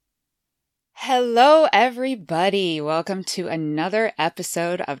Hello, everybody. Welcome to another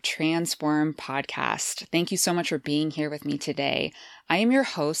episode of Transform Podcast. Thank you so much for being here with me today. I am your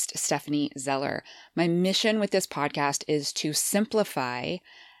host, Stephanie Zeller. My mission with this podcast is to simplify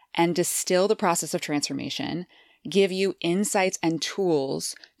and distill the process of transformation, give you insights and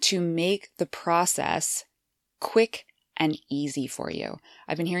tools to make the process quick and easy for you.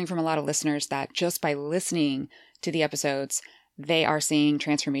 I've been hearing from a lot of listeners that just by listening to the episodes, they are seeing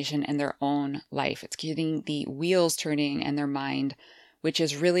transformation in their own life. It's getting the wheels turning in their mind, which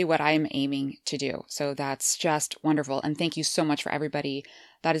is really what I'm aiming to do. So that's just wonderful. And thank you so much for everybody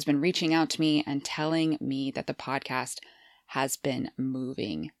that has been reaching out to me and telling me that the podcast has been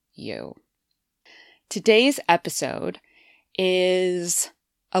moving you. Today's episode is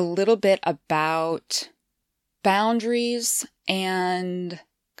a little bit about boundaries and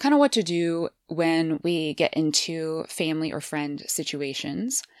kind of what to do when we get into family or friend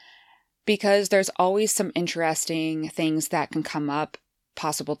situations, because there's always some interesting things that can come up,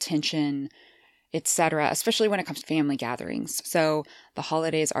 possible tension, etc., especially when it comes to family gatherings. So the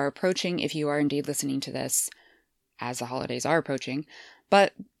holidays are approaching, if you are indeed listening to this as the holidays are approaching,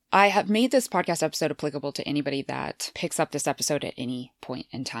 but I have made this podcast episode applicable to anybody that picks up this episode at any point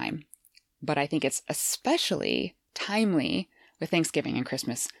in time. But I think it's especially timely with Thanksgiving and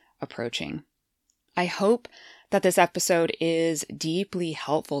Christmas approaching. I hope that this episode is deeply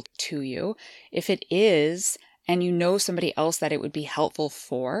helpful to you. If it is, and you know somebody else that it would be helpful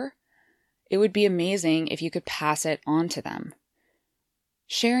for, it would be amazing if you could pass it on to them.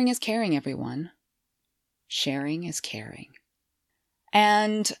 Sharing is caring, everyone. Sharing is caring.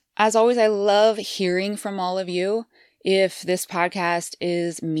 And as always, I love hearing from all of you. If this podcast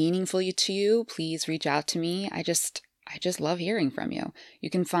is meaningful to you, please reach out to me. I just love hearing from you. You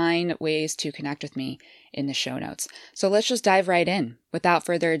can find ways to connect with me in the show notes. So let's just dive right in. Without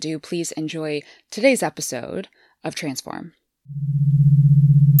further ado, please enjoy today's episode of Transform.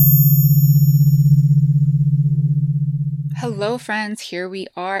 Hello, friends. Here we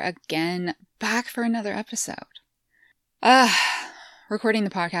are again, back for another episode. Recording the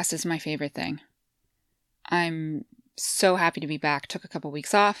podcast is my favorite thing. I'm so happy to be back. Took a couple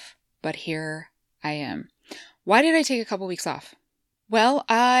weeks off, but here I am. Why did I take a couple weeks off? Well,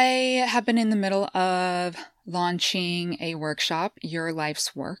 I have been in the middle of launching a workshop, Your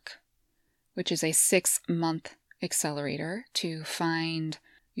Life's Work, which is a 6-month accelerator to find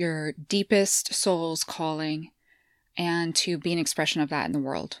your deepest soul's calling and to be an expression of that in the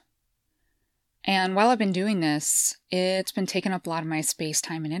world. And while I've been doing this, it's been taking up a lot of my space,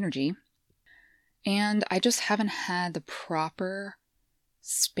 time, and energy. And I just haven't had the proper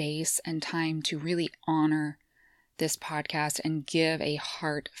space and time to really honor this podcast and give a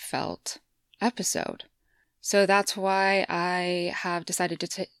heartfelt episode. So that's why I have decided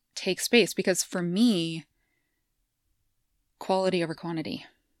to take space, because for me, quality over quantity.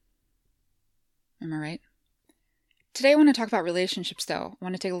 Am I right? Today I want to talk about relationships though. I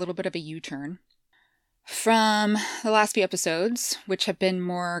want to take a little bit of a U-turn from the last few episodes, which have been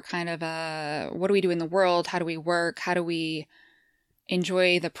more kind of a, what do we do in the world? How do we work? How do we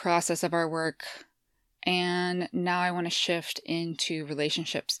enjoy the process of our work? And now I want to shift into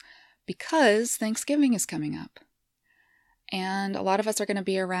relationships because Thanksgiving is coming up. And a lot of us are going to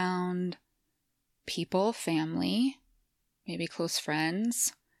be around people, family, maybe close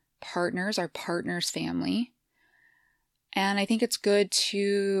friends, partners, our partner's family. And I think it's good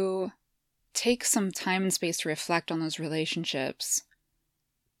to take some time and space to reflect on those relationships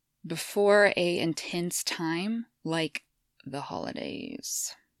before a intense time like the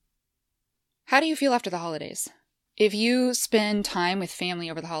holidays. How do you feel after the holidays? If you spend time with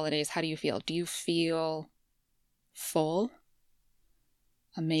family over the holidays, how do you feel? Do you feel full,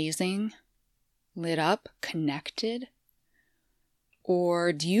 amazing, lit up, connected?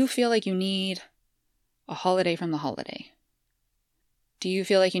 Or do you feel like you need a holiday from the holiday? Do you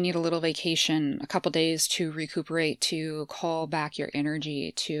feel like you need a little vacation, a couple days to recuperate, to call back your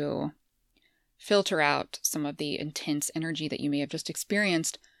energy, to filter out some of the intense energy that you may have just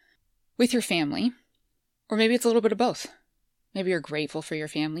experienced with your family? Or maybe it's a little bit of both. Maybe you're grateful for your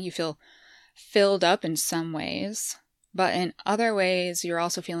family. You feel filled up in some ways, but in other ways, you're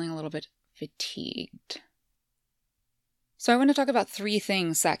also feeling a little bit fatigued. So I want to talk about 3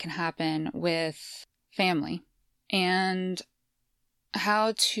 things that can happen with family and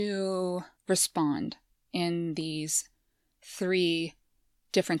how to respond in these 3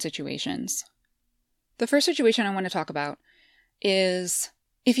 different situations. The first situation I want to talk about is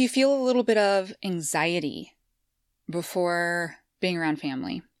if you feel a little bit of anxiety before being around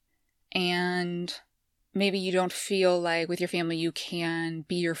family and maybe you don't feel like with your family you can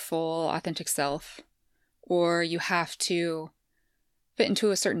be your full authentic self, or you have to fit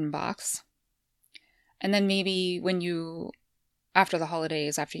into a certain box. And then maybe when you, after the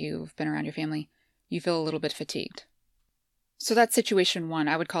holidays, after you've been around your family, you feel a little bit fatigued. So that's situation one.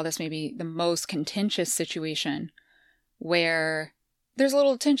 I would call this maybe the most contentious situation where there's a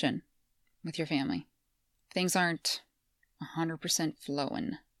little tension with your family. Things aren't 100%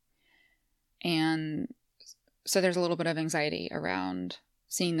 flowing. And so there's a little bit of anxiety around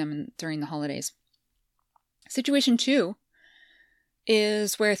seeing them during the holidays. Situation two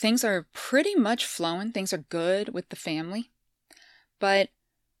is where things are pretty much flowing. Things are good with the family, but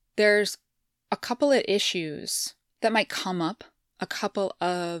there's a couple of issues that might come up, a couple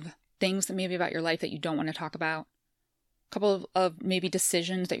of things that maybe about your life that you don't want to talk about, a couple of maybe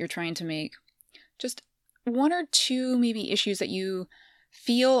decisions that you're trying to make, just one or two maybe issues that you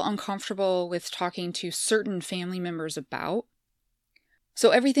feel uncomfortable with talking to certain family members about. So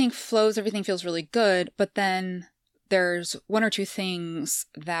everything flows, everything feels really good, but then there's one or two things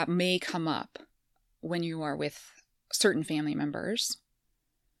that may come up when you are with certain family members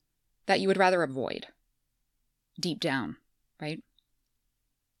that you would rather avoid deep down, right?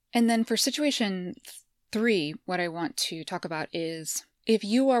 And then for situation three, what I want to talk about is if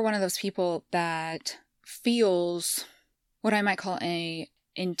you are one of those people that feels what I might call a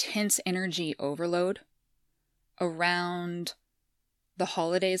intense energy overload around the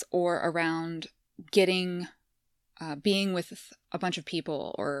holidays or around getting being with a bunch of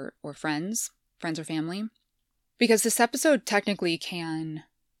people or friends or family, because this episode technically can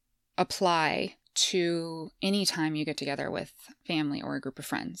apply to any time you get together with family or a group of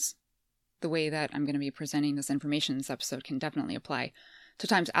friends. The way that I'm going to be presenting this information in this episode can definitely apply to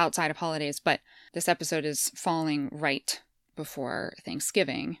times outside of holidays, but this episode is falling right before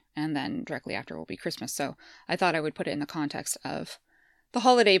Thanksgiving, and then directly after will be Christmas. So I thought I would put it in the context of the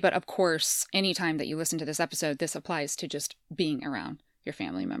holiday, but of course, anytime that you listen to this episode, this applies to just being around your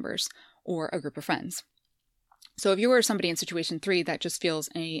family members or a group of friends. So if you are somebody in situation three that just feels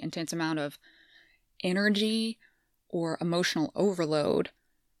an intense amount of energy or emotional overload,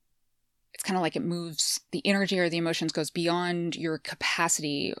 it's kind of like it moves, the energy or the emotions goes beyond your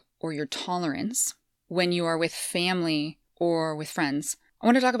capacity or your tolerance when you are with family or with friends. I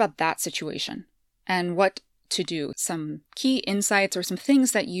want to talk about that situation and what to do, some key insights or some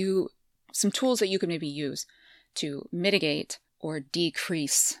things that some tools that you could maybe use to mitigate or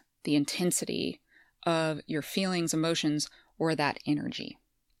decrease the intensity of your feelings, emotions, or that energy.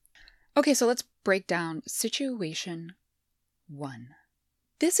 Okay, so let's break down situation one.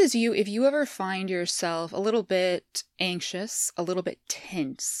 This is you if you ever find yourself a little bit anxious, a little bit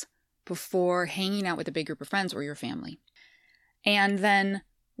tense before hanging out with a big group of friends or your family. And then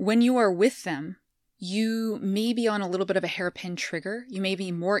when you are with them, you may be on a little bit of a hairpin trigger. You may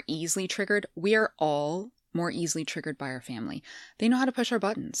be more easily triggered. We are all more easily triggered by our family. They know how to push our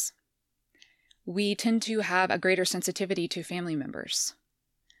buttons. We tend to have a greater sensitivity to family members.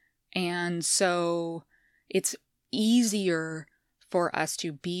 And so it's easier for us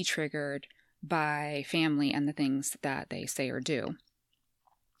to be triggered by family and the things that they say or do.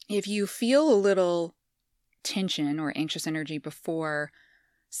 If you feel a little tension or anxious energy before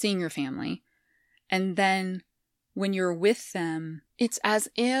seeing your family, and then when you're with them, it's as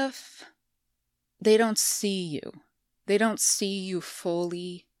if they don't see you. They don't see you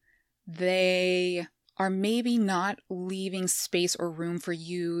fully. They are maybe not leaving space or room for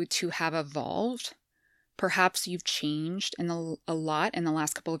you to have evolved. Perhaps you've changed a lot in the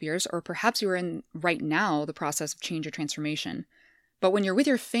last couple of years, or perhaps you're in right now the process of change or transformation. But when you're with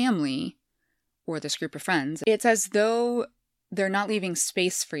your family or this group of friends, it's as though they're not leaving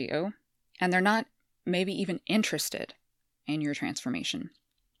space for you, and they're not maybe even interested in your transformation.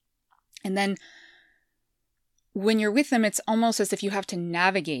 And then when you're with them, it's almost as if you have to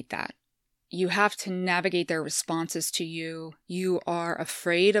navigate that. You have to navigate their responses to you. You are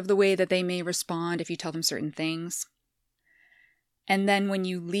afraid of the way that they may respond if you tell them certain things. And then when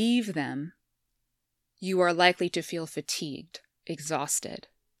you leave them, you are likely to feel fatigued, exhausted,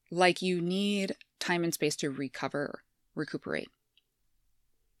 like you need time and space to recuperate.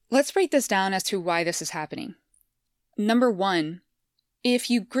 Let's break this down as to why this is happening. Number one, if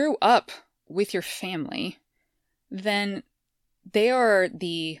you grew up with your family, then they are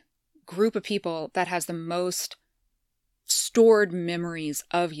the group of people that has the most stored memories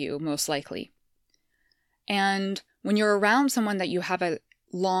of you, most likely. And when you're around someone that you have a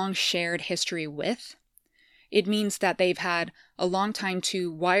long shared history with, it means that they've had a long time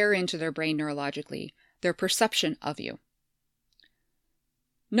to wire into their brain neurologically their perception of you.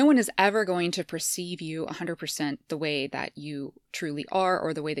 No one is ever going to perceive you 100% the way that you truly are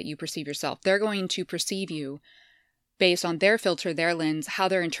or the way that you perceive yourself. They're going to perceive you based on their filter, their lens, how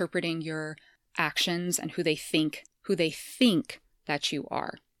they're interpreting your actions and who they think that you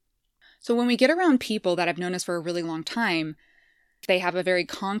are. So when we get around people that I've known us for a really long time, they have a very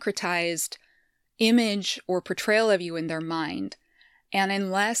concretized image or portrayal of you in their mind. And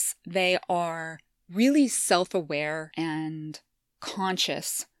unless they are really self-aware and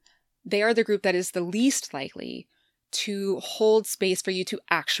conscious, they are the group that is the least likely to hold space for you to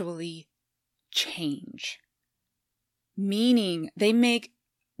actually change. Meaning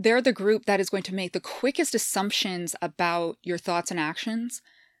they're the group that is going to make the quickest assumptions about your thoughts and actions,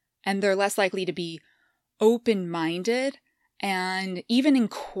 and they're less likely to be open-minded and even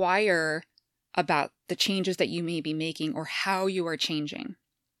inquire about the changes that you may be making or how you are changing.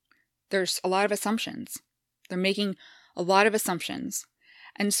 There's a lot of assumptions. They're making a lot of assumptions.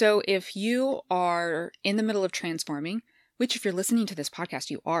 And so if you are in the middle of transforming, which if you're listening to this podcast,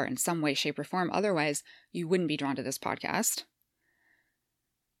 you are in some way, shape, or form, otherwise you wouldn't be drawn to this podcast,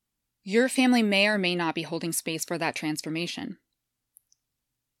 your family may or may not be holding space for that transformation.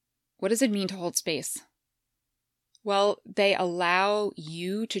 What does it mean to hold space? Well, they allow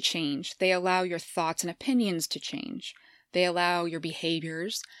you to change. They allow your thoughts and opinions to change. They allow your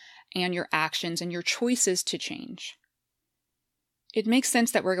behaviors and your actions and your choices to change. It makes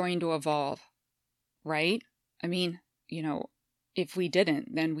sense that we're going to evolve, right? I mean, if we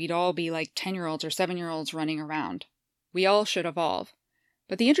didn't, then we'd all be like 10-year-olds or 7-year-olds running around. We all should evolve.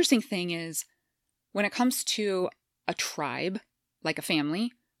 But the interesting thing is, when it comes to a tribe, like a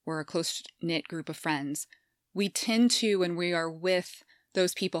family or a close-knit group of friends, we tend to, when we are with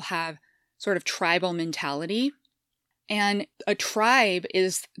those people, have sort of tribal mentality. And a tribe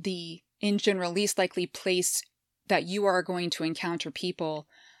is in general, least likely place that you are going to encounter people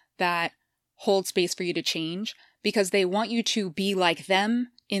that hold space for you to change because they want you to be like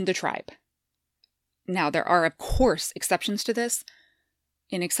them in the tribe. Now, there are, of course, exceptions to this.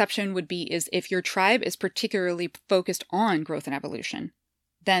 An exception would be if your tribe is particularly focused on growth and evolution,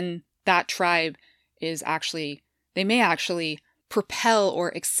 then that tribe they may actually propel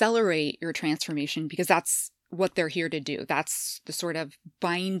or accelerate your transformation because that's what they're here to do. That's the sort of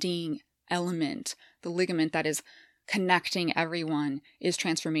binding element, the ligament that is connecting everyone is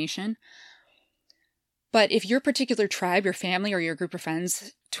transformation. But if your particular tribe, your family, or your group of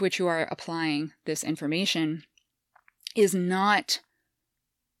friends to which you are applying this information is not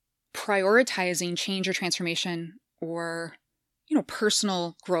prioritizing change or transformation or,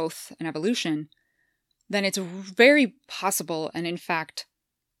 personal growth and evolution, then it's very possible and in fact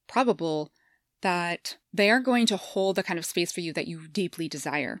probable that they are going to hold the kind of space for you that you deeply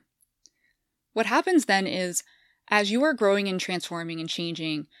desire. What happens then is, as you are growing and transforming and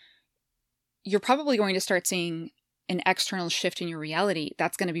changing, you're probably going to start seeing an external shift in your reality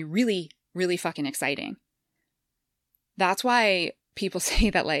that's going to be really, really fucking exciting. That's why people say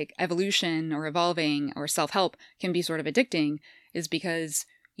that like evolution or evolving or self-help can be sort of addicting, is because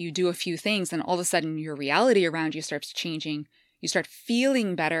you do a few things and all of a sudden your reality around you starts changing. You start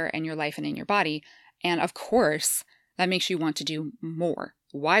feeling better in your life and in your body. And of course, that makes you want to do more.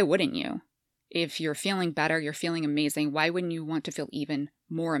 Why wouldn't you? If you're feeling better, you're feeling amazing, why wouldn't you want to feel even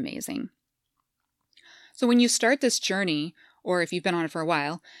more amazing? So when you start this journey, or if you've been on it for a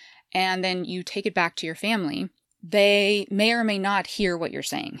while, and then you take it back to your family, they may or may not hear what you're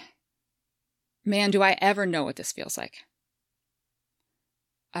saying. Man, do I ever know what this feels like.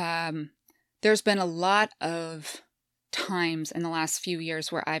 There's been a lot of times in the last few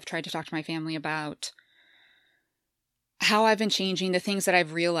years where I've tried to talk to my family about how I've been changing, the things that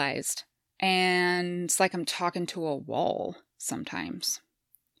I've realized. And it's like I'm talking to a wall sometimes.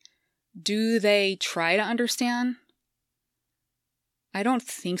 Do they try to understand? I don't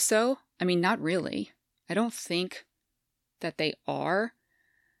think so. I mean, not really. I don't think that they are,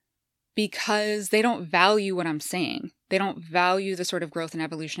 because they don't value what I'm saying. They don't value the sort of growth and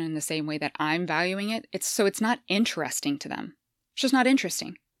evolution in the same way that I'm valuing it. It's not interesting to them. It's just not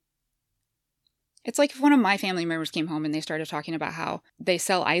interesting. It's like if one of my family members came home and they started talking about how they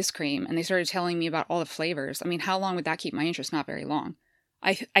sell ice cream and they started telling me about all the flavors. I mean, how long would that keep my interest? Not very long.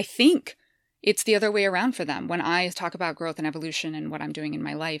 I think it's the other way around for them. When I talk about growth and evolution and what I'm doing in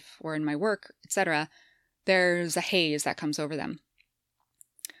my life or in my work, etc., there's a haze that comes over them.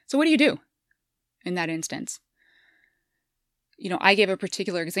 So what do you do in that instance? I gave a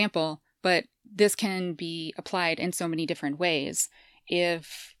particular example, but this can be applied in so many different ways.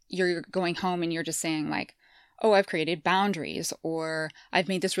 If you're going home and you're just saying like, oh, I've created boundaries, or I've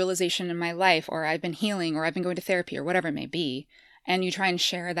made this realization in my life, or I've been healing, or I've been going to therapy, or whatever it may be, and you try and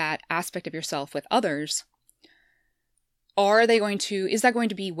share that aspect of yourself with others, is that going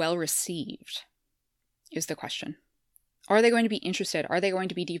to be well received? Is the question. Are they going to be interested? Are they going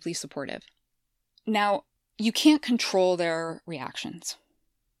to be deeply supportive? Now, you can't control their reactions.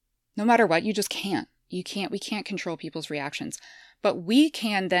 No matter what, you just can't. We can't control people's reactions. But we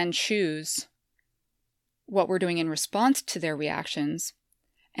can then choose what we're doing in response to their reactions,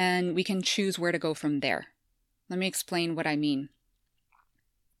 and we can choose where to go from there. Let me explain what I mean.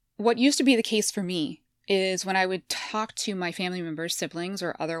 What used to be the case for me is when I would talk to my family members, siblings,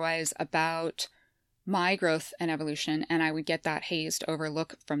 or otherwise about my growth and evolution, and I would get that hazed over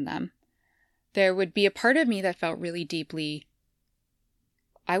look from them, there would be a part of me that felt really deeply,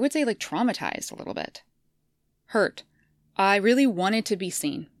 I would say, like traumatized a little bit. Hurt. I really wanted to be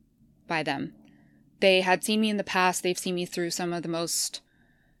seen by them. They had seen me in the past. They've seen me through some of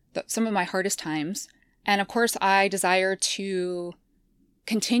my hardest times. And of course, I desire to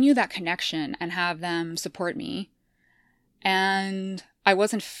continue that connection and have them support me. And I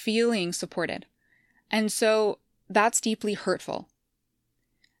wasn't feeling supported. And so that's deeply hurtful.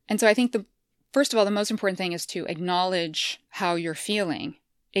 And so I think first of all, the most important thing is to acknowledge how you're feeling.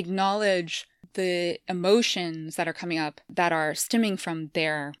 Acknowledge the emotions that are coming up that are stemming from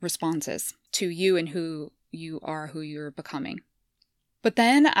their responses to you and who you are, who you're becoming. But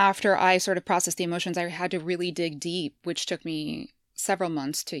then after I sort of processed the emotions, I had to really dig deep, which took me several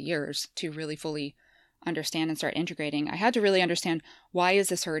months to years to really fully understand and start integrating. I had to really understand, why is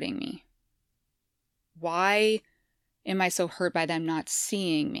this hurting me? Why am I so hurt by them not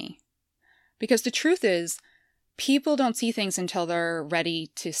seeing me? Because the truth is, people don't see things until they're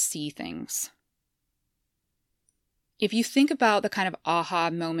ready to see things. If you think about the kind of aha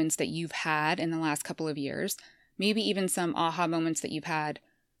moments that you've had in the last couple of years, maybe even some aha moments that you've had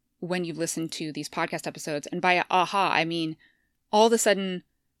when you've listened to these podcast episodes, and by aha, I mean all of a sudden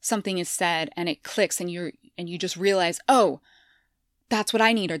something is said and it clicks and you just realize, oh, that's what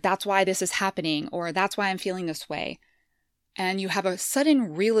I need, or that's why this is happening, or that's why I'm feeling this way. And you have a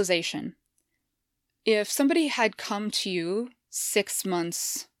sudden realization. If somebody had come to you 6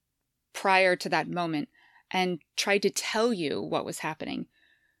 months prior to that moment and tried to tell you what was happening,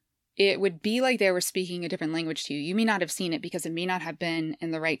 it would be like they were speaking a different language to you. You may not have seen it because it may not have been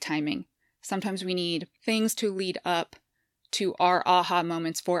in the right timing. Sometimes we need things to lead up to our aha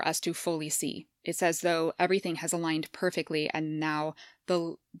moments for us to fully see. It's as though everything has aligned perfectly, and now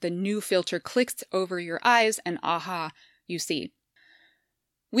the new filter clicks over your eyes and aha, you see.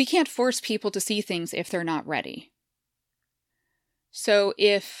 We can't force people to see things if they're not ready. So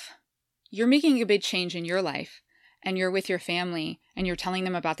if you're making a big change in your life and you're with your family and you're telling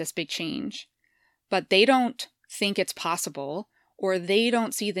them about this big change, but they don't think it's possible, or they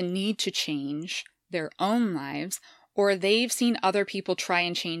don't see the need to change their own lives, or they've seen other people try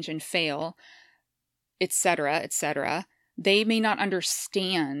and change and fail, etc., etc., they may not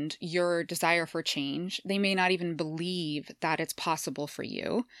understand your desire for change. They may not even believe that it's possible for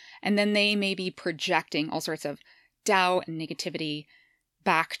you. And then they may be projecting all sorts of doubt and negativity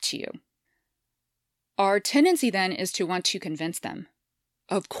back to you. Our tendency then is to want to convince them.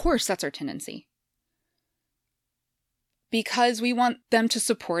 Of course, that's our tendency. Because we want them to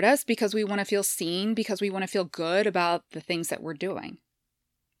support us, because we want to feel seen, because we want to feel good about the things that we're doing.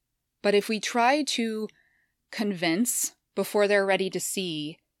 But if we try to convince before they're ready to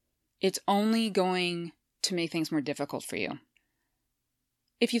see, it's only going to make things more difficult for you.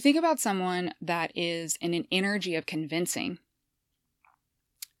 If you think about someone that is in an energy of convincing,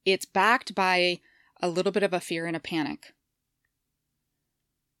 it's backed by a little bit of a fear and a panic.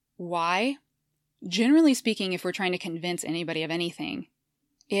 Why? Generally speaking, if we're trying to convince anybody of anything,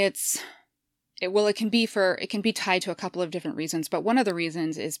 it can be tied to a couple of different reasons, but one of the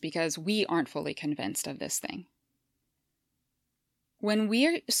reasons is because we aren't fully convinced of this thing. When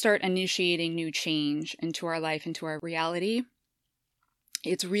we start initiating new change into our life, into our reality,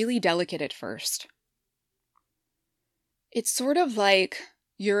 it's really delicate at first. It's sort of like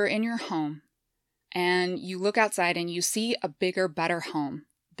you're in your home and you look outside and you see a bigger, better home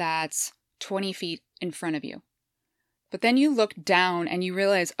that's 20 feet in front of you. But then you look down and you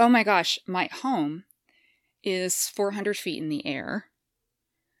realize, oh my gosh, my home is 400 feet in the air.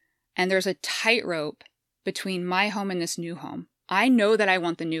 And there's a tightrope between my home and this new home. I know that I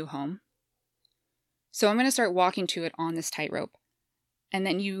want the new home. So I'm going to start walking to it on this tightrope. And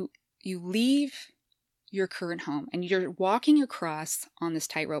then you leave your current home and you're walking across on this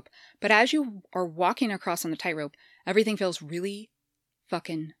tightrope. But as you are walking across on the tightrope, everything feels really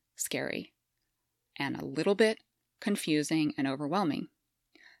fucking scary and a little bit confusing and overwhelming.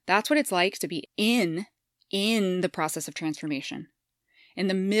 That's what it's like to be in in the process of transformation. In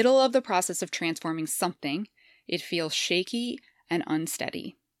the middle of the process of transforming something, it feels shaky and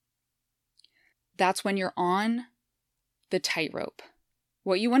unsteady. That's when you're on the tightrope.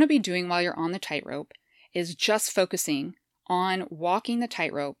 What you want to be doing while you're on the tightrope is just focusing on walking the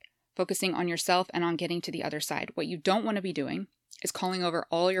tightrope, focusing on yourself and on getting to the other side. What you don't want to be doing is calling over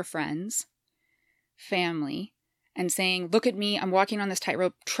all your friends, family, and saying, look at me, I'm walking on this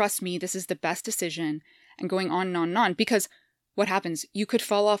tightrope, trust me, this is the best decision, and going on and on and on. Because what happens? You could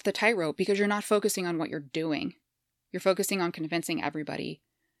fall off the tightrope because you're not focusing on what you're doing. You're focusing on convincing everybody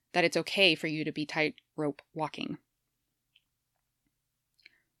that it's okay for you to be tightrope walking.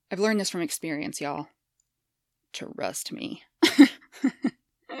 I've learned this from experience, y'all. Trust me.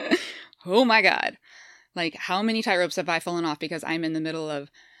 Oh my God. Like, how many tightropes have I fallen off because I'm in the middle of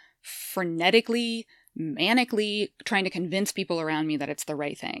frenetically, manically trying to convince people around me that it's the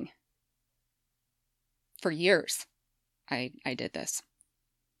right thing? For years, I did this.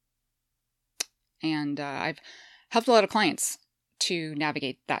 And I've helped a lot of clients to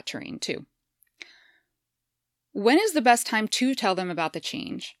navigate that terrain too. When is the best time to tell them about the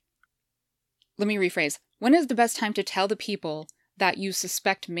change? Let me rephrase. When is the best time to tell the people that you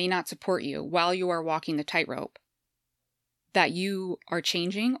suspect may not support you while you are walking the tightrope that you are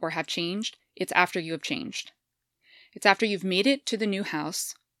changing or have changed? It's after you have changed. It's after you've made it to the new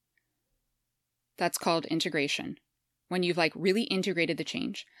house. That's called integration. When you've really integrated the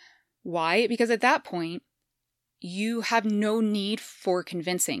change. Why? Because at that point, you have no need for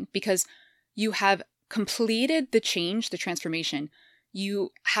convincing because you have completed the change, the transformation.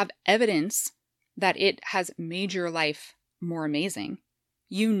 You have evidence that it has made your life more amazing.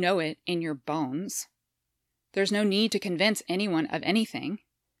 You know it in your bones. There's no need to convince anyone of anything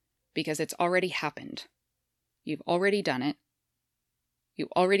because it's already happened. You've already done it. You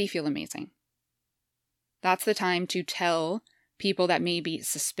already feel amazing. That's the time to tell people that may be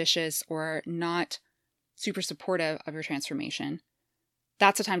suspicious or not super supportive of your transformation.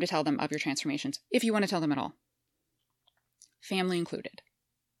 That's the time to tell them of your transformations, if you want to tell them at all. Family included.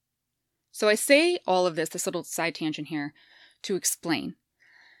 So I say all of this little side tangent here, to explain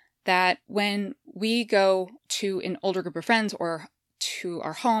that when we go to an older group of friends or to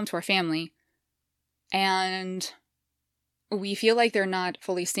our home, to our family, and we feel like they're not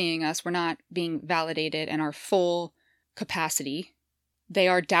fully seeing us, we're not being validated in our full capacity, they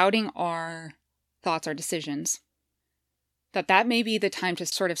are doubting our thoughts, our decisions, that may be the time to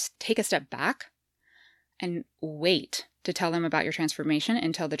sort of take a step back and wait to tell them about your transformation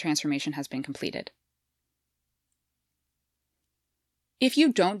until the transformation has been completed. If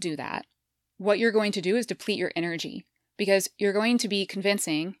you don't do that, what you're going to do is deplete your energy because you're going to be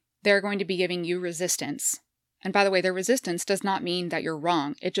convincing, they're going to be giving you resistance. And by the way, their resistance does not mean that you're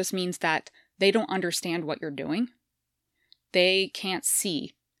wrong. It just means that they don't understand what you're doing. They can't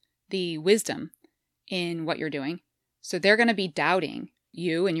see the wisdom in what you're doing. So they're going to be doubting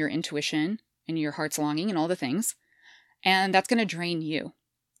you and your intuition and your heart's longing and all the things. And that's going to drain you.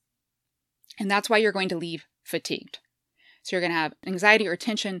 And that's why you're going to leave fatigued. So you're going to have anxiety or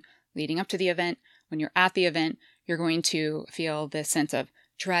tension leading up to the event. When you're at the event, you're going to feel this sense of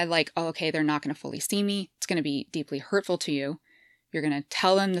dread, like, oh, okay, they're not going to fully see me. It's going to be deeply hurtful to you. You're going to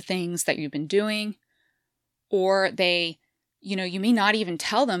tell them the things that you've been doing, or they, you may not even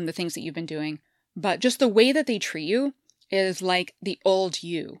tell them the things that you've been doing, but just the way that they treat you is like the old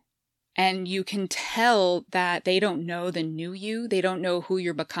you. And you can tell that they don't know the new you. They don't know who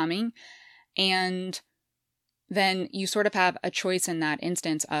you're becoming. And then you sort of have a choice in that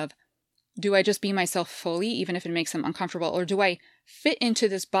instance of, do I just be myself fully, even if it makes them uncomfortable? Or do I fit into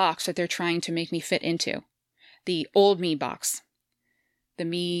this box that they're trying to make me fit into? The old me box. The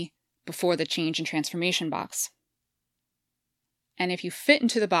me before the change and transformation box. And if you fit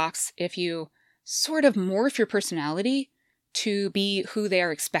into the box, if you sort of morph your personality to be who they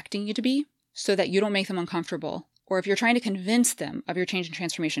are expecting you to be so that you don't make them uncomfortable, or if you're trying to convince them of your change and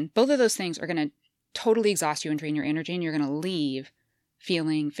transformation, both of those things are going to totally exhaust you and drain your energy, and you're going to leave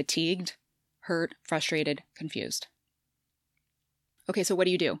feeling fatigued, hurt, frustrated, confused. Okay, so what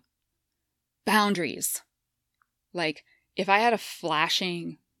do? Boundaries. Like, if I had a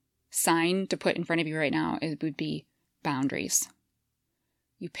flashing sign to put in front of you right now, it would be boundaries.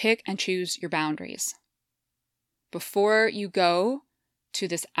 You pick and choose your boundaries. Before you go to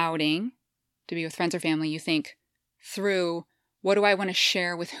this outing to be with friends or family, you think through, what do I want to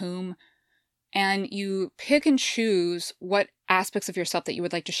share with whom? And you pick and choose what aspects of yourself that you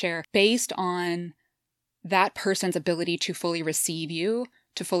would like to share based on that person's ability to fully receive you,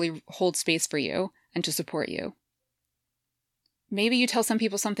 to fully hold space for you, and to support you. Maybe you tell some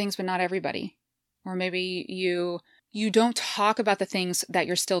people some things, but not everybody. Or maybe you don't talk about the things that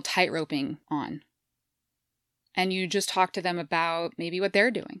you're still tightroping on. And you just talk to them about maybe what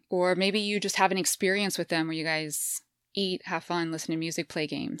they're doing. Or maybe you just have an experience with them where you guys eat, have fun, listen to music, play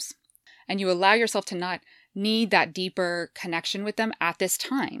games. And you allow yourself to not need that deeper connection with them at this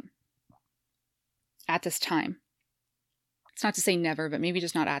time. At this time. It's not to say never, but maybe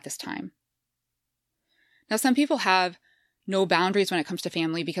just not at this time. Now, some people have no boundaries when it comes to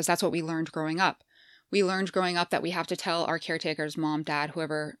family because that's what we learned growing up. We learned growing up that we have to tell our caretakers, mom, dad,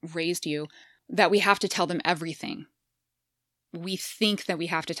 whoever raised you, that we have to tell them everything. We think that we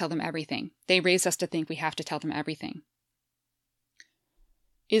have to tell them everything. They raised us to think we have to tell them everything.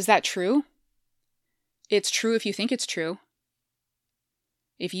 Is that true? It's true if you think it's true.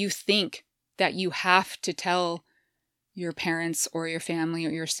 If you think that you have to tell your parents or your family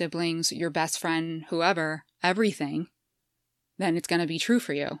or your siblings, your best friend, whoever, everything, then it's going to be true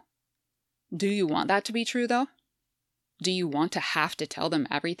for you. Do you want that to be true, though? Do you want to have to tell them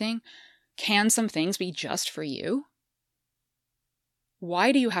everything? Can some things be just for you?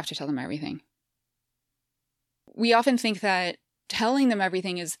 Why do you have to tell them everything? We often think that telling them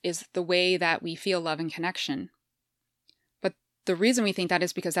everything is the way that we feel love and connection. But the reason we think that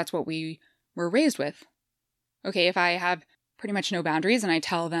is because that's what we were raised with. Okay, if I have pretty much no boundaries and I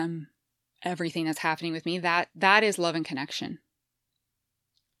tell them everything that's happening with me, that is love and connection.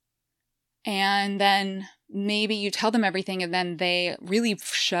 And then maybe you tell them everything and then they really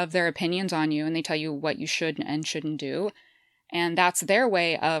shove their opinions on you and they tell you what you should and shouldn't do. And that's their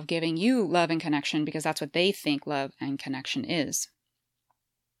way of giving you love and connection because that's what they think love and connection is.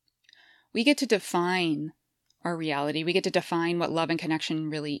 We get to define our reality. We get to define what love and connection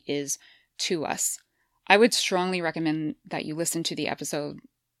really is to us. I would strongly recommend that you listen to the episode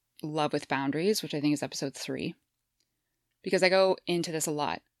Love with Boundaries, which I think is episode 3, because I go into this a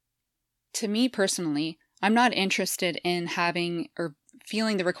lot. To me personally, I'm not interested in having or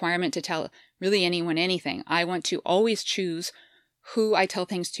feeling the requirement to tell really anyone anything. I want to always choose who I tell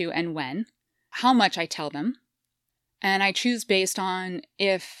things to and when, how much I tell them. And I choose based on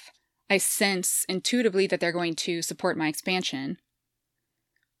if I sense intuitively that they're going to support my expansion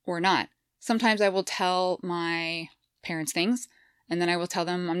or not. Sometimes I will tell my parents things and then I will tell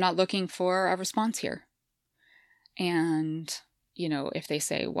them I'm not looking for a response here. And if they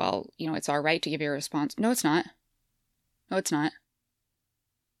say, well, it's our right to give you a response. No, it's not. No, it's not.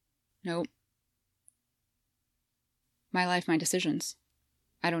 Nope. My life, my decisions.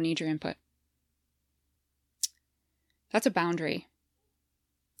 I don't need your input. That's a boundary.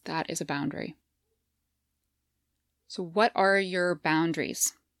 That is a boundary. So what are your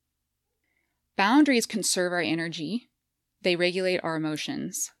boundaries? Boundaries conserve our energy. They regulate our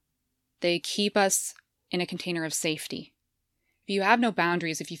emotions. They keep us in a container of safety. If you have no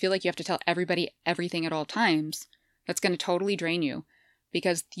boundaries, if you feel like you have to tell everybody everything at all times, that's going to totally drain you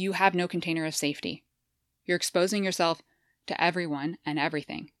because you have no container of safety. You're exposing yourself to everyone and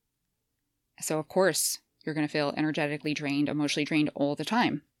everything. So, of course, you're going to feel energetically drained, emotionally drained all the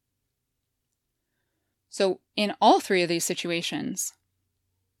time. So, in all 3 of these situations,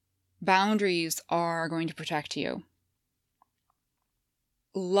 boundaries are going to protect you.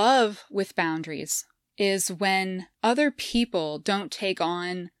 Love with boundaries is when other people don't take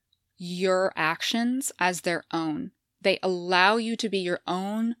on your actions as their own. They allow you to be your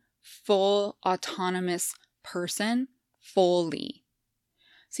own full autonomous person fully.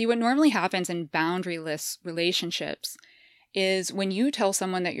 See, what normally happens in boundaryless relationships is when you tell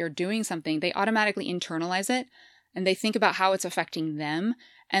someone that you're doing something, they automatically internalize it and they think about how it's affecting them.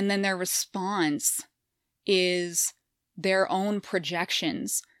 And then their response is their own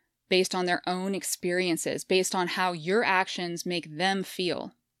projections based on their own experiences, based on how your actions make them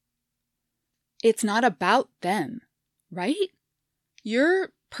feel. It's not about them, right?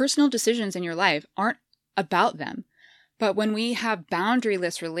 Your personal decisions in your life aren't about them. But when we have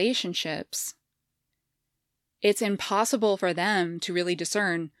boundaryless relationships, it's impossible for them to really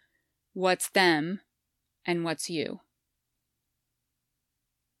discern what's them and what's you.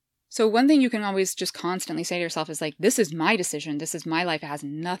 So one thing you can always just constantly say to yourself is like, this is my decision. This is my life. It has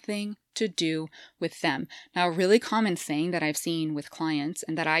nothing to do with them. Now, a really common thing that I've seen with clients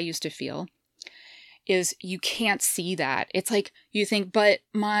and that I used to feel is you can't see that. It's like you think, but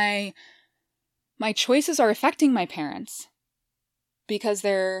my choices are affecting my parents because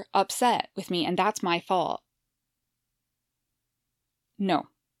they're upset with me and that's my fault. No.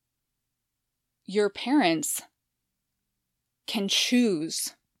 Your parents can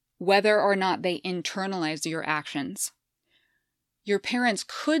choose whether or not they internalize your actions. Your parents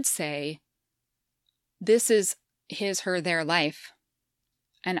could say, this is his, her, their life.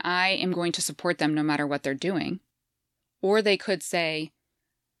 and I am going to support them no matter what they're doing. Or they could say,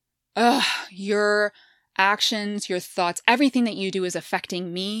 ugh, your actions, your thoughts, everything that you do is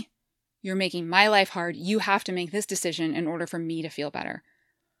affecting me. You're making my life hard. You have to make this decision in order for me to feel better.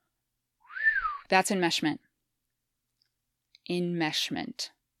 That's enmeshment. Enmeshment.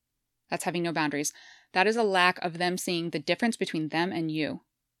 That's having no boundaries. That is a lack of them seeing the difference between them and you.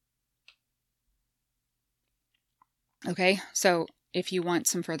 Okay, so if you want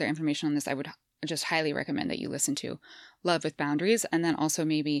some further information on this, I would just highly recommend that you listen to Love with Boundaries, and then also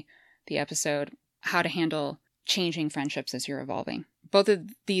maybe the episode, How to Handle Changing Friendships as You're Evolving. Both of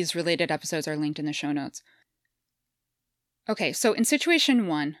these related episodes are linked in the show notes. Okay, so in situation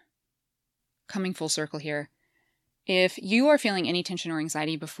 1, coming full circle here, if you are feeling any tension or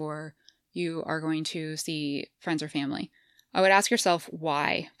anxiety before you are going to see friends or family, I would ask yourself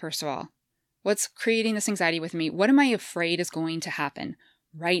why, first of all. What's creating this anxiety with me? What am I afraid is going to happen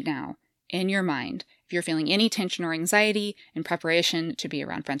right now in your mind? If you're feeling any tension or anxiety in preparation to be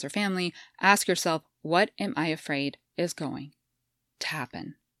around friends or family, ask yourself, what am I afraid is going to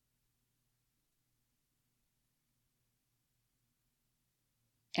happen?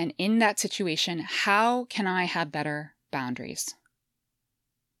 And in that situation, how can I have better boundaries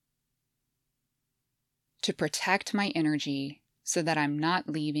to protect my energy so that I'm not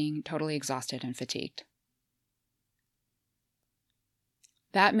leaving totally exhausted and fatigued?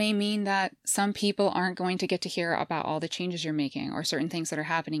 That may mean that some people aren't going to get to hear about all the changes you're making or certain things that are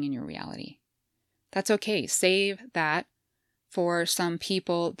happening in your reality. That's okay. Save that for some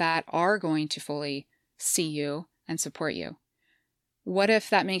people that are going to fully see you and support you. What if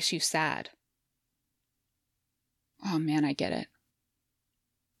that makes you sad? Oh man, I get it.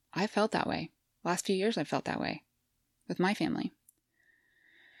 I felt that way. Last few years I felt that way with my family.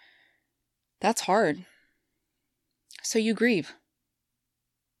 That's hard. So you grieve.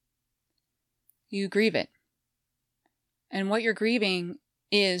 You grieve it. And what you're grieving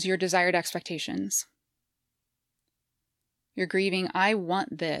is your desired expectations. You're grieving, I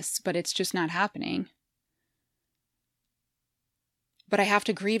want this, but it's just not happening. But I have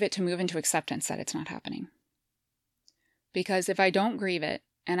to grieve it to move into acceptance that it's not happening. Because if I don't grieve it,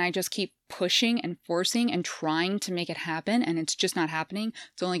 and I just keep pushing and forcing and trying to make it happen, and it's just not happening,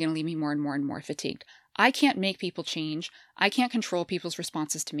 it's only going to leave me more and more and more fatigued. I can't make people change. I can't control people's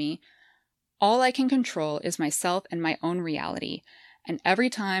responses to me. All I can control is myself and my own reality. And every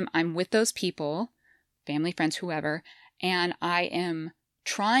time I'm with those people, family, friends, whoever, and I am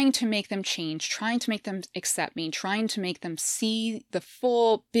trying to make them change, trying to make them accept me, trying to make them see the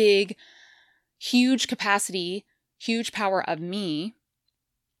full, big, huge capacity, huge power of me,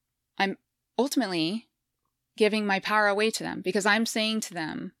 I'm ultimately giving my power away to them because I'm saying to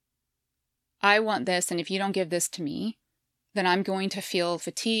them, I want this, and if you don't give this to me, then I'm going to feel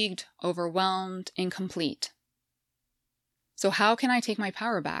fatigued, overwhelmed, incomplete. So how can I take my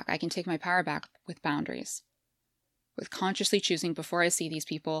power back? I can take my power back with boundaries, with consciously choosing before I see these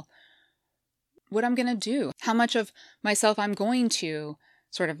people what I'm going to do, how much of myself I'm going to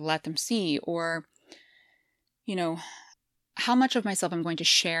sort of let them see, or, how much of myself I'm going to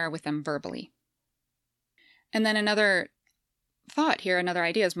share with them verbally. And then another thought here, another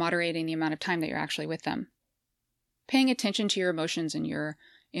idea is moderating the amount of time that you're actually with them. Paying attention to your emotions and your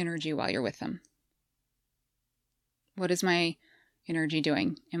energy while you're with them. What is my energy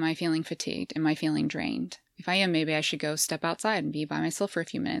doing? Am I feeling fatigued? Am I feeling drained? If I am, maybe I should go step outside and be by myself for a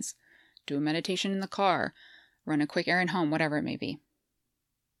few minutes, do a meditation in the car, run a quick errand home, whatever it may be.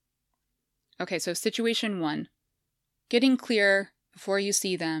 Okay, so situation 1, getting clear before you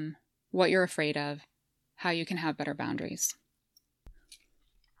see them, what you're afraid of, how you can have better boundaries.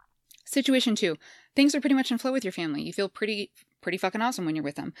 Situation 2, things are pretty much in flow with your family. You feel pretty fucking awesome when you're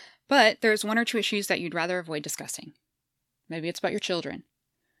with them. But there's 1 or 2 issues that you'd rather avoid discussing. Maybe it's about your children.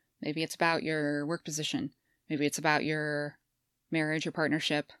 Maybe it's about your work position. Maybe it's about your marriage or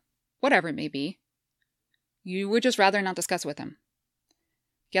partnership. Whatever it may be. You would just rather not discuss with them.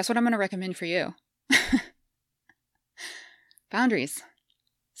 Guess what I'm going to recommend for you? Boundaries.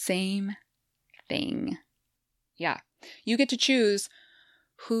 Same thing. Yeah. You get to choose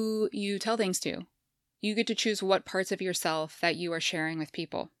who you tell things to. You get to choose what parts of yourself that you are sharing with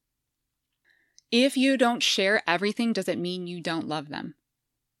people. If you don't share everything, does it mean you don't love them?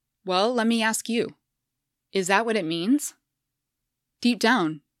 Well, let me ask you, is that what it means? Deep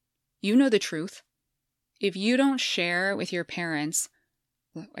down, you know the truth. If you don't share with your parents,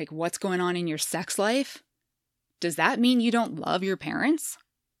 like what's going on in your sex life, does that mean you don't love your parents?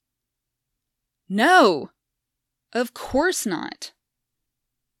 No, of course not.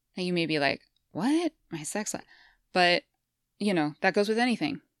 Now you may be like, what? My sex life? But that goes with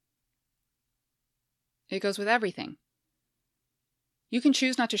anything. It goes with everything. You can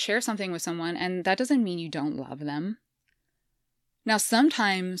choose not to share something with someone, and that doesn't mean you don't love them. Now,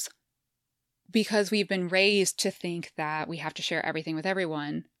 sometimes, because we've been raised to think that we have to share everything with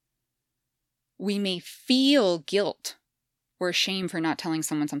everyone, we may feel guilt or shame for not telling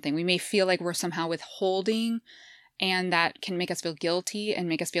someone something. We may feel like we're somehow withholding, and that can make us feel guilty and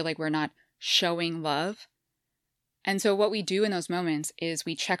make us feel like we're not showing love. And so what we do in those moments is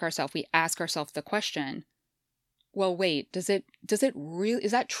we check ourselves, we ask ourselves the question, well, wait, is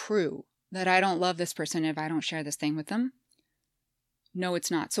that true that I don't love this person if I don't share this thing with them? No,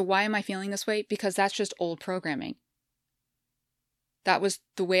 it's not. So why am I feeling this way? Because that's just old programming. That was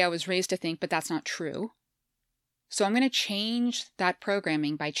the way I was raised to think, but that's not true. So I'm going to change that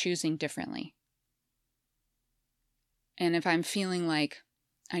programming by choosing differently. And if I'm feeling like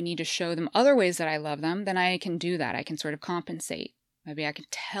I need to show them other ways that I love them, then I can do that. I can sort of compensate. Maybe I can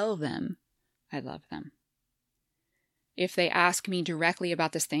tell them I love them. If they ask me directly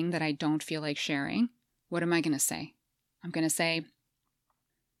about this thing that I don't feel like sharing, what am I going to say? I'm going to say,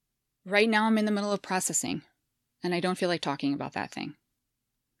 right now I'm in the middle of processing, and I don't feel like talking about that thing.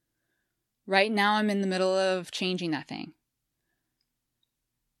 Right now I'm in the middle of changing that thing.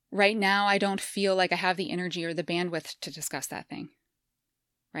 Right now I don't feel like I have the energy or the bandwidth to discuss that thing.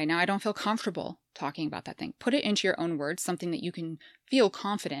 Right now I don't feel comfortable talking about that thing. Put it into your own words, something that you can feel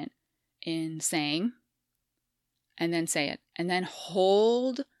confident in saying, and then say it. And then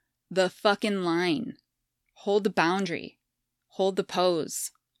hold the fucking line. Hold the boundary. Hold the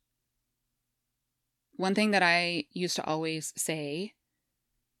pose. One thing that I used to always say,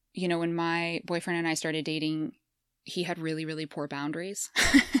 when my boyfriend and I started dating, he had really, really poor boundaries.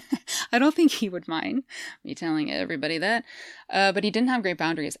 I don't think he would mind me telling everybody that, but he didn't have great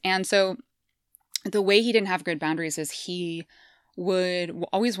boundaries. And so the way he didn't have good boundaries is he would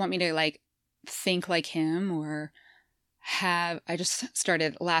always want me to think like him, or I just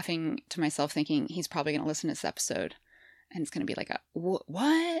started laughing to myself thinking he's probably going to listen to this episode and it's going to be like,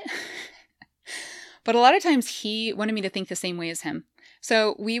 what? But a lot of times he wanted me to think the same way as him.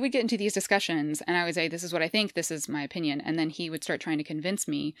 So we would get into these discussions and I would say, this is what I think, this is my opinion. And then he would start trying to convince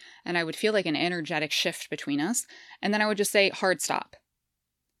me, and I would feel like an energetic shift between us. And then I would just say, hard stop.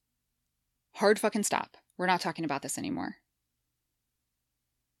 Hard fucking stop. We're not talking about this anymore.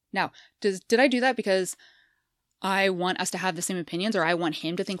 Now, did I do that because I want us to have the same opinions, or I want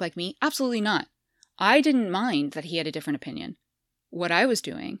him to think like me? Absolutely not. I didn't mind that he had a different opinion. What I was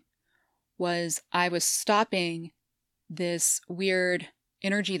doing was I was stopping this weird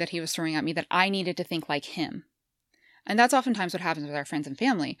energy that he was throwing at me that I needed to think like him. And that's oftentimes what happens with our friends and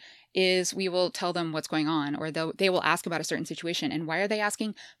family, is we will tell them what's going on, or they will ask about a certain situation. And why are they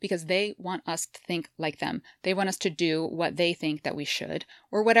asking? Because they want us to think like them. They want us to do what they think that we should,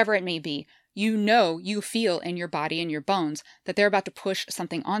 or whatever it may be. You feel in your body and your bones that they're about to push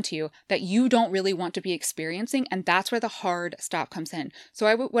something onto you that you don't really want to be experiencing. And that's where the hard stop comes in.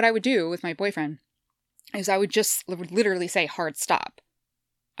 So what I would do with my boyfriend is I would literally say, hard stop.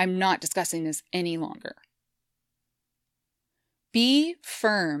 I'm not discussing this any longer. Be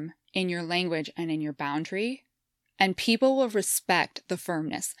firm in your language and in your boundary, and people will respect the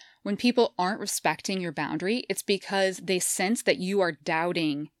firmness. When people aren't respecting your boundary, it's because they sense that you are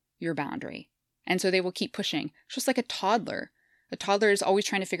doubting your boundary. And so they will keep pushing. It's just like a toddler. A toddler is always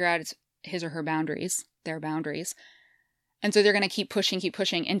trying to figure out his or her boundaries, their boundaries. And so they're going to keep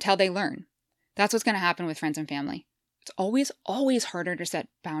pushing until they learn. That's what's going to happen with friends and family. It's always, always harder to set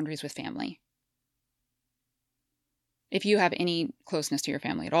boundaries with family. If you have any closeness to your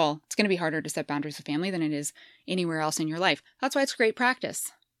family at all, it's going to be harder to set boundaries with family than it is anywhere else in your life. That's why it's great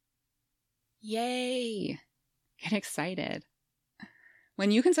practice. Yay! Get excited.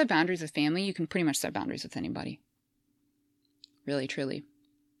 When you can set boundaries with family, you can pretty much set boundaries with anybody. Really, truly.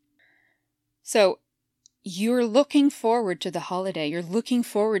 So, you're looking forward to the holiday. You're looking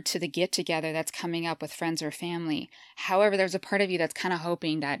forward to the get-together that's coming up with friends or family. However, there's a part of you that's kind of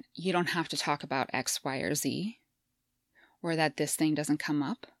hoping that you don't have to talk about X, Y, or Z, or that this thing doesn't come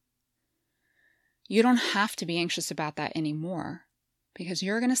up. You don't have to be anxious about that anymore, because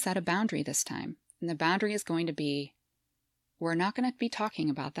you're going to set a boundary this time. And the boundary is going to be, we're not going to be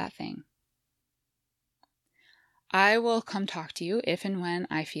talking about that thing. I will come talk to you if and when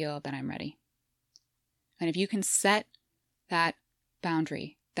I feel that I'm ready. And if you can set that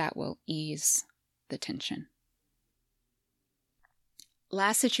boundary, that will ease the tension.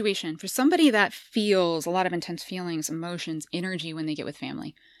 Last situation, for somebody that feels a lot of intense feelings, emotions, energy when they get with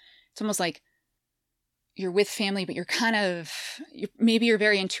family. It's almost like you're with family, but maybe you're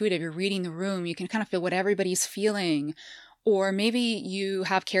very intuitive. You're reading the room. You can kind of feel what everybody's feeling. Or maybe you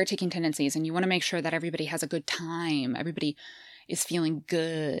have caretaking tendencies and you want to make sure that everybody has a good time, everybody is feeling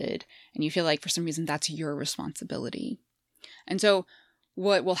good, and you feel like for some reason that's your responsibility. And so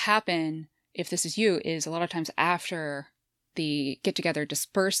what will happen if this is you is a lot of times after the get-together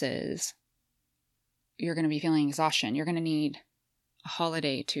disperses, you're going to be feeling exhaustion. You're going to need a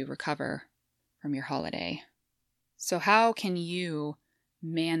holiday to recover from your holiday. So how can you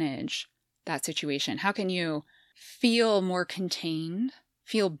manage that situation? How can you feel more contained,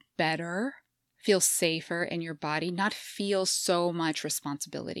 feel better, feel safer in your body, not feel so much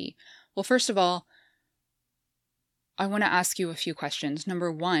responsibility? Well, first of all, I want to ask you a few questions.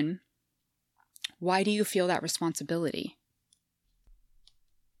 Number one, why do you feel that responsibility?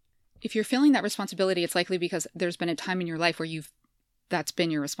 If you're feeling that responsibility, it's likely because there's been a time in your life where that's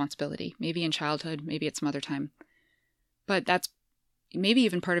been your responsibility. Maybe in childhood, maybe at some other time. But that's maybe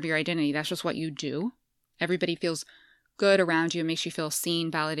even part of your identity. That's just what you do. Everybody feels good around you. It makes you feel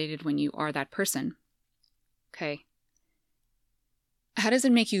seen, validated when you are that person. Okay. How does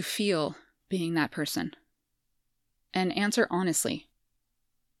it make you feel being that person? And answer honestly.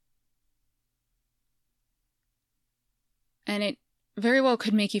 And it very well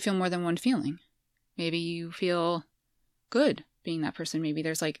could make you feel more than one feeling. Maybe you feel good being that person. Maybe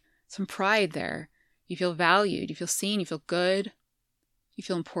there's like some pride there. You feel valued, you feel seen, you feel good, you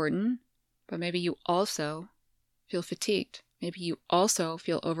feel important, but maybe you also feel fatigued. Maybe you also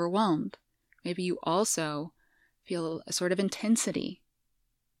feel overwhelmed. Maybe you also feel a sort of intensity.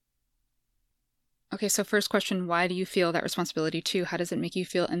 Okay, so first question, why do you feel that responsibility? 2, how does it make you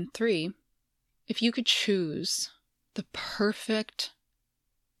feel? And 3, if you could choose the perfect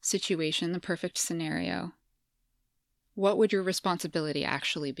situation, the perfect scenario, what would your responsibility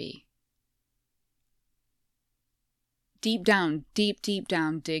actually be? Deep down, dig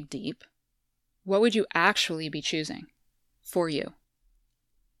deep. What would you actually be choosing for you?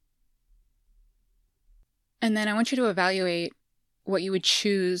 And then I want you to evaluate what you would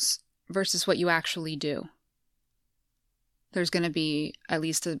choose versus what you actually do. There's going to be at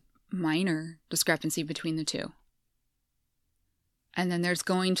least a minor discrepancy between the two. And then there's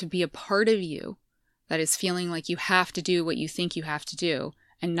going to be a part of you that is feeling like you have to do what you think you have to do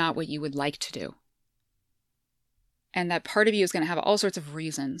and not what you would like to do. And that part of you is going to have all sorts of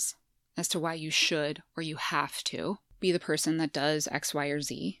reasons as to why you should or you have to be the person that does X, Y, or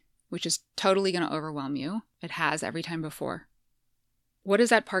Z, which is totally going to overwhelm you. It has every time before. What is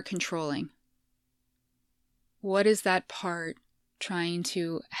that part controlling? What is that part trying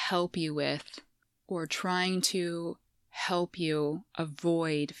to help you with or trying to help you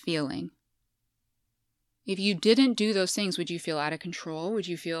avoid feeling? If you didn't do those things, would you feel out of control? Would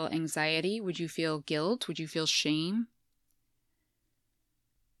you feel anxiety? Would you feel guilt? Would you feel shame?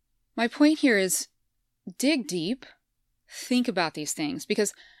 My point here is dig deep, think about these things,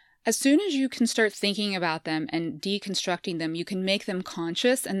 because as soon as you can start thinking about them and deconstructing them, you can make them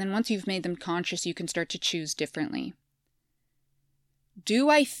conscious, and then once you've made them conscious, you can start to choose differently. Do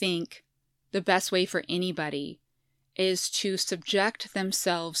I think the best way for anybody is to subject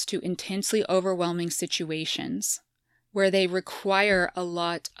themselves to intensely overwhelming situations where they require a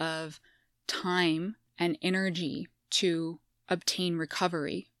lot of time and energy to obtain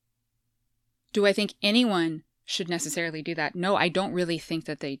recovery? Do I think anyone should necessarily do that? No, I don't really think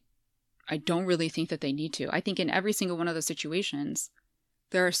that they need to. I think in every single one of those situations,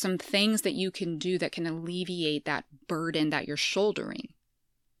 there are some things that you can do that can alleviate that burden that you're shouldering.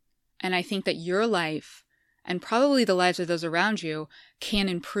 And I think that your life, and probably the lives of those around you, can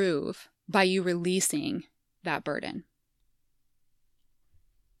improve by you releasing that burden.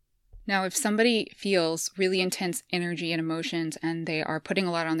 Now, if somebody feels really intense energy and emotions and they are putting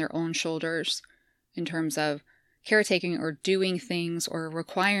a lot on their own shoulders in terms of caretaking or doing things or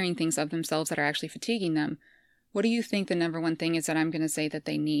requiring things of themselves that are actually fatiguing them, what do you think the number one thing is that I'm going to say that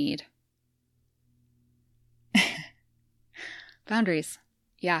they need? Boundaries.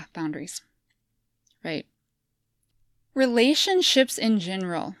 Yeah, boundaries. Right. Relationships in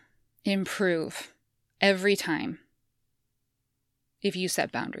general improve every time if you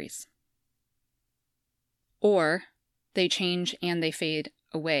set boundaries. Or they change and they fade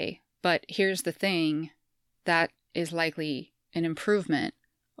away. But here's the thing, that is likely an improvement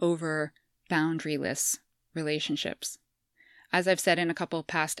over boundaryless relationships. As I've said in a couple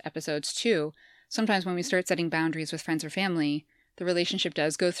past episodes too, sometimes when we start setting boundaries with friends or family, the relationship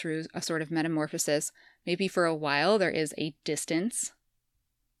does go through a sort of metamorphosis. Maybe for a while there is a distance.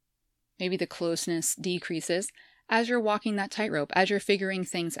 Maybe the closeness decreases as you're walking that tightrope, as you're figuring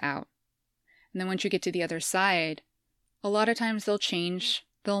things out. And then once you get to the other side, a lot of times they'll change,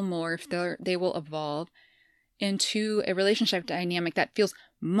 they'll morph, they will evolve into a relationship dynamic that feels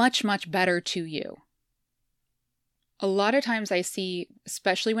much, much better to you. A lot of times I see,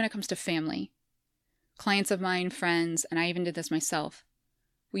 especially when it comes to family, clients of mine, friends, and I even did this myself,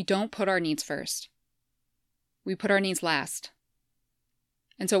 we don't put our needs first. We put our needs last.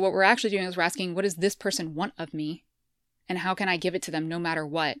 And so what we're actually doing is we're asking, what does this person want of me? And how can I give it to them no matter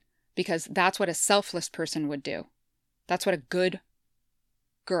what? Because that's what a selfless person would do. That's what a good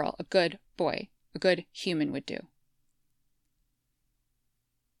girl, a good boy, a good human would do.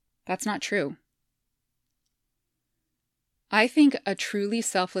 That's not true. I think a truly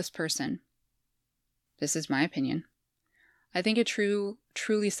selfless person, this is my opinion, I think a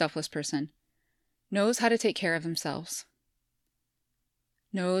truly selfless person knows how to take care of themselves,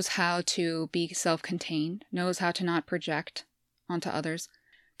 knows how to be self-contained, knows how to not project onto others,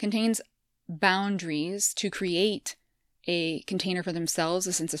 contains boundaries to create a container for themselves,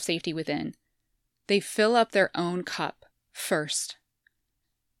 a sense of safety within. They fill up their own cup first.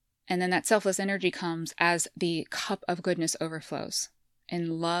 And then that selfless energy comes as the cup of goodness overflows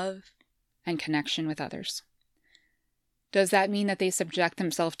in love and connection with others. Does that mean that they subject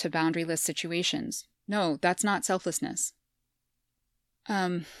themselves to boundaryless situations? No, that's not selflessness.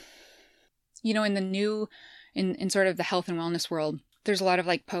 In sort of the health and wellness world, there's a lot of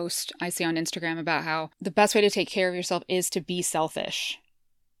like posts I see on Instagram about how the best way to take care of yourself is to be selfish.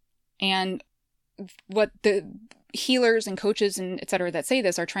 And what the healers and coaches and et cetera that say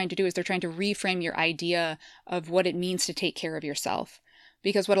this are trying to do is they're trying to reframe your idea of what it means to take care of yourself.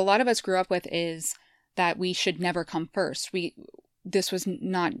 Because what a lot of us grew up with is that we should never come first. This was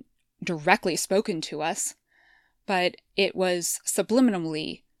not directly spoken to us, but it was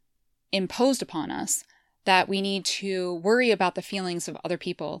subliminally imposed upon us that we need to worry about the feelings of other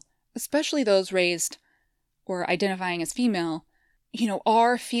people, especially those raised or identifying as female.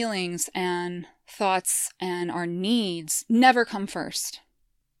 Our feelings and thoughts and our needs never come first.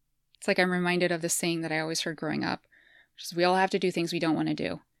 It's like I'm reminded of this saying that I always heard growing up, which is we all have to do things we don't want to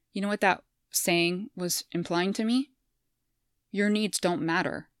do. You know what that saying was implying to me? Your needs don't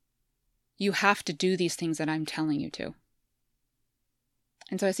matter. You have to do these things that I'm telling you to.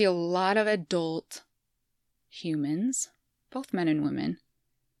 And so I see a lot of adult humans, both men and women,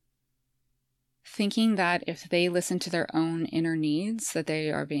 thinking that if they listen to their own inner needs, that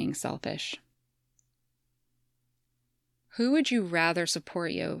they are being selfish. Who would you rather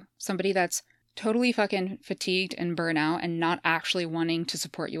support you? Somebody that's totally fucking fatigued and burnout and not actually wanting to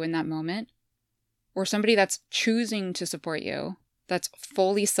support you in that moment? Or somebody that's choosing to support you, that's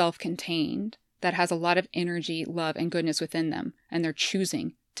fully self-contained, that has a lot of energy, love, and goodness within them, and they're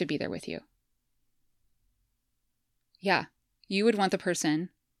choosing to be there with you? Yeah, you would want the person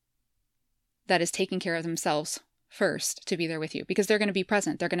that is taking care of themselves first to be there with you, because they're going to be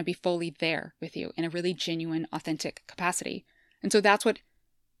present. They're going to be fully there with you in a really genuine, authentic capacity. And so that's what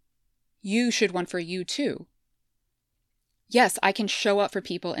you should want for you too. Yes, I can show up for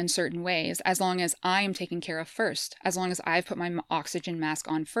people in certain ways as long as I am taken care of first, as long as I've put my oxygen mask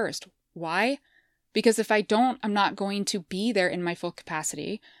on first. Why? Because if I don't, I'm not going to be there in my full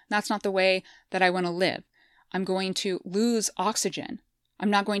capacity. That's not the way that I want to live. I'm going to lose oxygen. I'm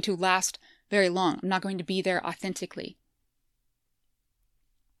not going to last very long. I'm not going to be there authentically.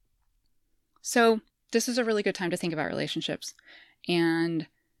 So this is a really good time to think about relationships. And,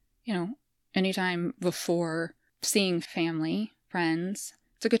 anytime before seeing family, friends,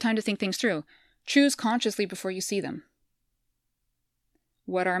 it's a good time to think things through. Choose consciously before you see them.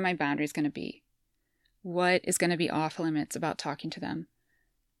 What are my boundaries going to be? What is going to be off limits about talking to them?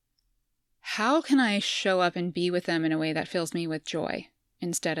 How can I show up and be with them in a way that fills me with joy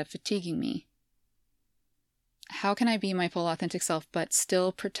instead of fatiguing me? How can I be my full authentic self but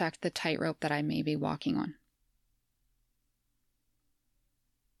still protect the tightrope that I may be walking on?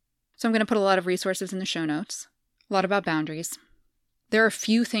 So I'm going to put a lot of resources in the show notes, a lot about boundaries. There are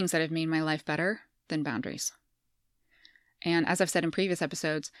few things that have made my life better than boundaries. And as I've said in previous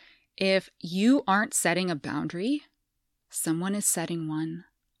episodes, if you aren't setting a boundary, someone is setting one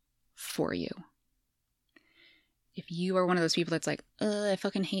for you. If you are one of those people that's like, I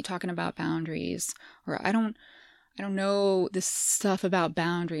fucking hate talking about boundaries, or I don't know this stuff about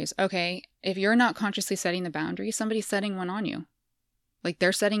boundaries. Okay, if you're not consciously setting the boundary, somebody's setting one on you. Like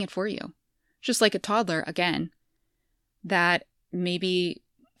they're setting it for you. Just like a toddler, again, that maybe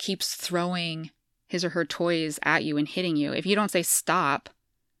keeps throwing his or her toys at you and hitting you. If you don't say stop,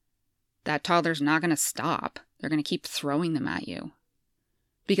 that toddler's not going to stop. They're going to keep throwing them at you.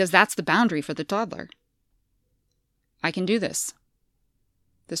 Because that's the boundary for the toddler. I can do this.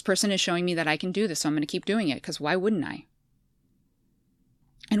 This person is showing me that I can do this, so I'm going to keep doing it, because why wouldn't I?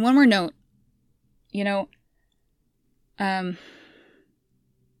 And one more note, When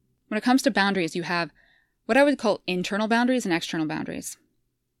it comes to boundaries, you have what I would call internal boundaries and external boundaries.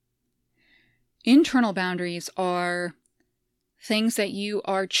 Internal boundaries are things that you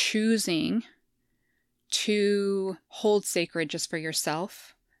are choosing to hold sacred just for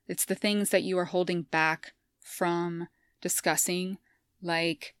yourself. It's the things that you are holding back from discussing,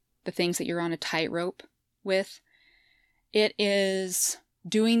 like the things that you're on a tightrope with. It is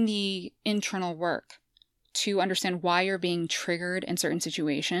doing the internal work to understand why you're being triggered in certain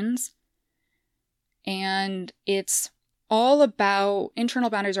situations. And it's all about, internal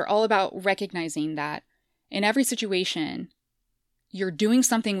boundaries are all about recognizing that in every situation, you're doing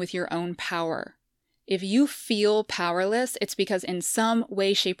something with your own power. If you feel powerless, it's because in some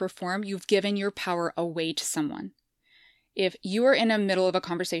way, shape, or form, you've given your power away to someone. If you are in the middle of a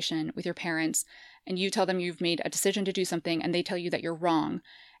conversation with your parents and you tell them you've made a decision to do something and they tell you that you're wrong,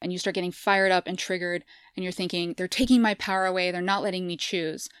 and you start getting fired up and triggered and you're thinking, they're taking my power away, they're not letting me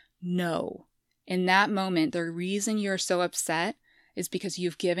choose. No. In that moment, the reason you're so upset is because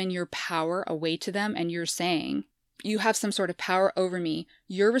you've given your power away to them and you're saying, you have some sort of power over me.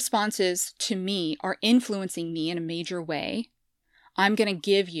 Your responses to me are influencing me in a major way. I'm going to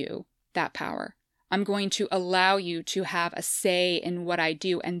give you that power. I'm going to allow you to have a say in what I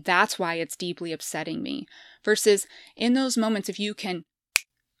do. And that's why it's deeply upsetting me. Versus in those moments, if you can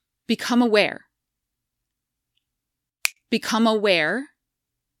become aware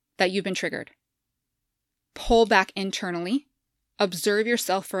that you've been triggered, pull back internally, observe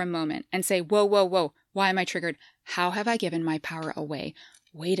yourself for a moment and say, whoa, whoa, whoa, why am I triggered? How have I given my power away?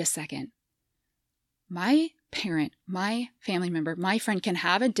 Wait a second. My parent, my family member, my friend can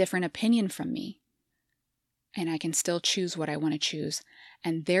have a different opinion from me. And I can still choose what I want to choose.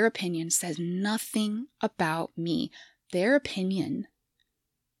 And their opinion says nothing about me. Their opinion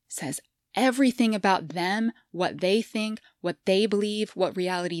says everything about them, what they think, what they believe, what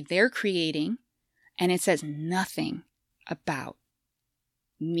reality they're creating. And it says nothing about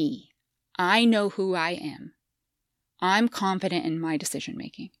me. I know who I am. I'm confident in my decision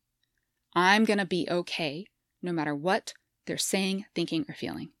making. I'm going to be okay no matter what they're saying, thinking, or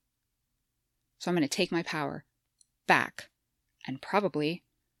feeling. So I'm going to take my power back and probably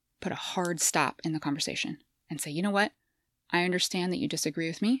put a hard stop in the conversation and say, you know what? I understand that you disagree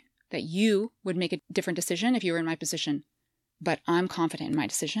with me, that you would make a different decision if you were in my position, but I'm confident in my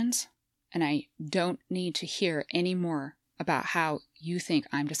decisions and I don't need to hear any more about how you think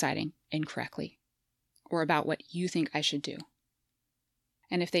I'm deciding incorrectly or about what you think I should do.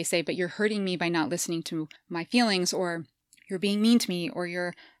 And if they say, but you're hurting me by not listening to my feelings, or you're being mean to me,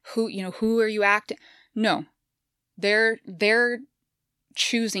 or who are you acting? No, they're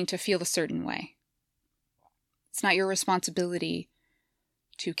choosing to feel a certain way. It's not your responsibility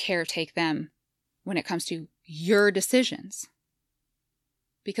to caretake them when it comes to your decisions.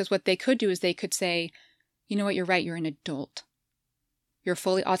 Because what they could do is they could say, you know what, you're right, you're an adult. You're a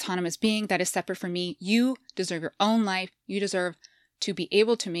fully autonomous being that is separate from me. You deserve your own life. You deserve to be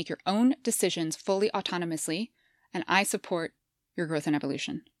able to make your own decisions fully autonomously, and I support your growth and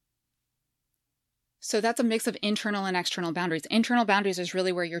evolution. So that's a mix of internal and external boundaries. Internal boundaries is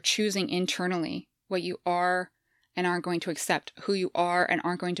really where you're choosing internally what you are and aren't going to accept, who you are and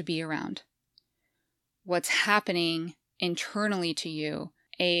aren't going to be around. What's happening internally to you,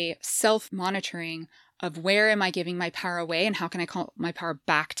 a self-monitoring of where am I giving my power away and how can I call my power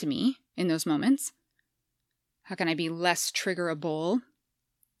back to me in those moments? How can I be less triggerable?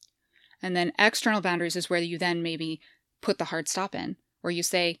 And then external boundaries is where you then maybe put the hard stop in, where you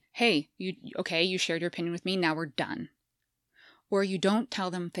say, hey, you shared your opinion with me, now we're done. Or you don't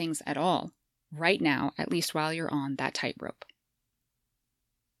tell them things at all right now, at least while you're on that tightrope.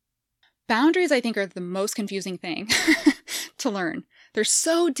 Boundaries, I think, are the most confusing thing to learn. They're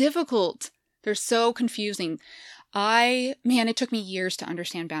so difficult. They're so confusing. It took me years to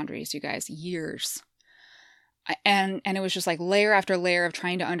understand boundaries, you guys, years. And it was just like layer after layer of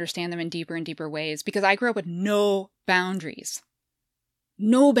trying to understand them in deeper and deeper ways because I grew up with no boundaries.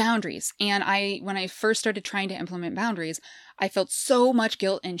 No boundaries. And when I first started trying to implement boundaries, I felt so much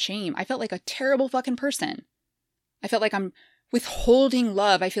guilt and shame. I felt like a terrible fucking person. I felt like I'm withholding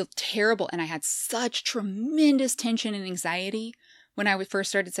love. I feel terrible. And I had such tremendous tension and anxiety when I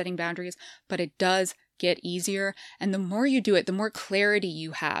first started setting boundaries, but it does get easier. And the more you do it, the more clarity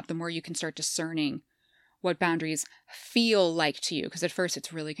you have, the more you can start discerning what boundaries feel like to you. Because at first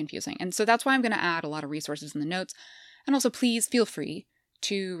it's really confusing. And so that's why I'm going to add a lot of resources in the notes. And also please feel free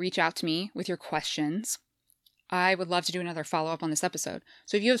to reach out to me with your questions. I would love to do another follow-up on this episode.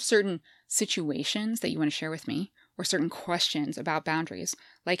 So if you have certain situations that you want to share with me or certain questions about boundaries,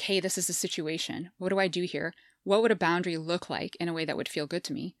 like, hey, this is a situation. What do I do here? what would a boundary look like in a way that would feel good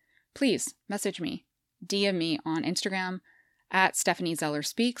to me, please message me, DM me on Instagram at Stephanie Zeller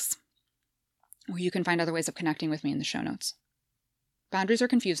Speaks, or you can find other ways of connecting with me in the show notes. Boundaries are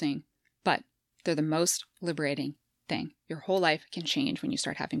confusing, but they're the most liberating thing. Your whole life can change when you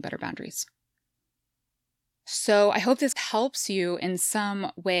start having better boundaries. So I hope this helps you in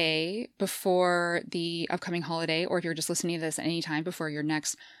some way before the upcoming holiday, or if you're just listening to this at any time before your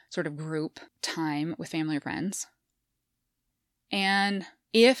next sort of group time with family or friends. And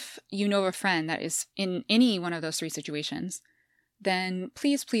if you know of a friend that is in any one of those three situations, then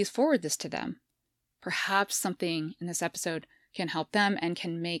please forward this to them. Perhaps something in this episode can help them and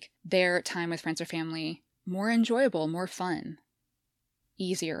can make their time with friends or family more enjoyable, more fun,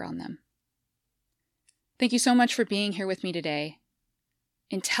 easier on them. Thank you so much for being here with me today.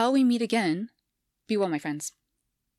 Until we meet again, be well, my friends.